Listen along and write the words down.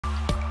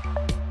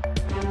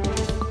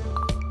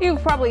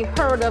You've probably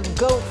heard of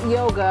goat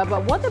yoga,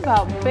 but what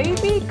about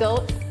baby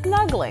goat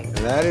snuggling? And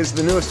that is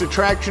the newest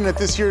attraction at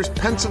this year's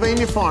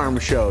Pennsylvania Farm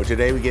Show.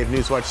 Today we gave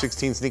Newswatch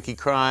 16's Nikki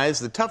Kreiz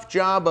the tough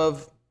job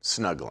of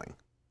snuggling.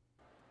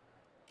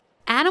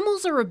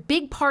 Animals are a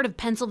big part of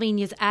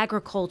Pennsylvania's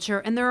agriculture,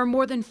 and there are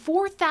more than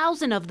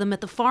 4,000 of them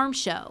at the farm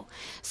show.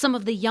 Some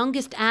of the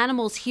youngest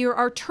animals here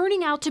are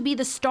turning out to be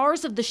the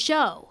stars of the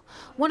show.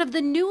 One of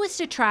the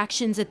newest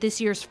attractions at this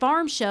year's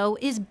farm show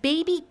is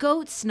baby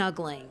goat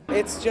snuggling.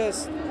 It's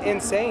just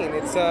insane.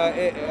 It's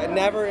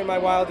never in my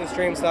wildest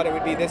dreams thought it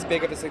would be this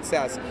big of a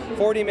success.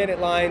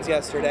 40-minute lines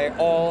yesterday,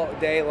 all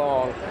day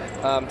long,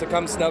 to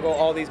come snuggle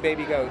all these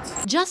baby goats.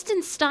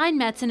 Justin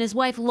Steinmetz and his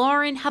wife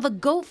Lauren have a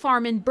goat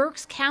farm in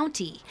Berks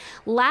County.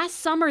 Last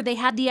summer, they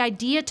had the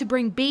idea to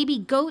bring baby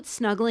goat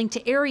snuggling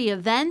to area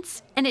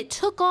events, and it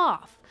took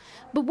off.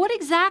 But what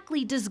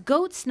exactly does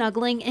goat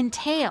snuggling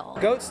entail?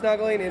 Goat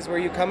snuggling is where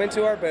you come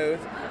into our booth.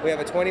 We have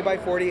a 20 by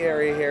 40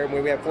 area here, and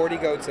we have 40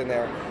 goats in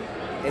there.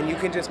 And you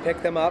can just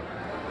pick them up,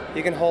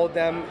 you can hold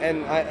them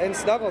and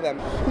snuggle them.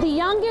 The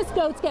youngest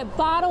goats get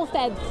bottle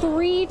fed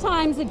 3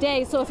 times a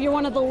day, so if you're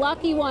one of the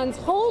lucky ones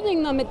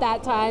holding them at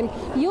that time,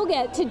 you'll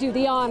get to do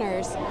the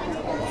honors.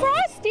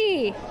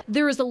 Frosty!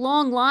 There is a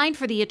long line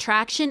for the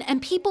attraction,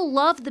 and people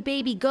love the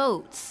baby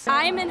goats.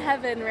 I'm in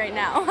heaven right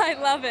now. I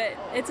love it.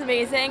 It's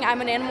amazing.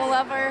 I'm an animal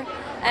lover,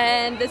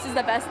 and this is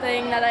the best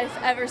thing that I've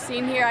ever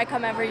seen here. I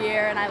come every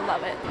year, and I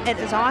love it. It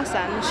is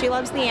awesome. She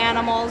loves the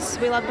animals.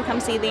 We love to come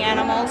see the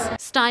animals.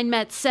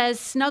 Steinmetz says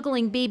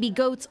snuggling baby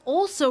goats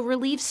also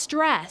relieves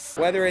stress.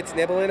 Whether it's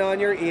nibbling on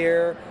your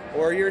ear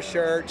or your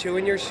shirt,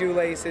 chewing your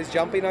shoelaces,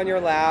 jumping on your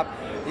lap,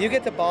 you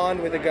get to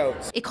bond with the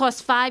goats. It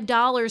costs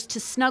 $5 to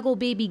snuggle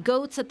baby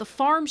goats at the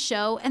farm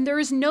show, and there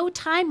is no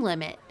time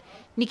limit.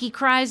 Nikki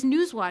Kreiz,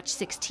 Newswatch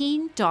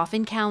 16,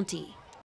 Dauphin County.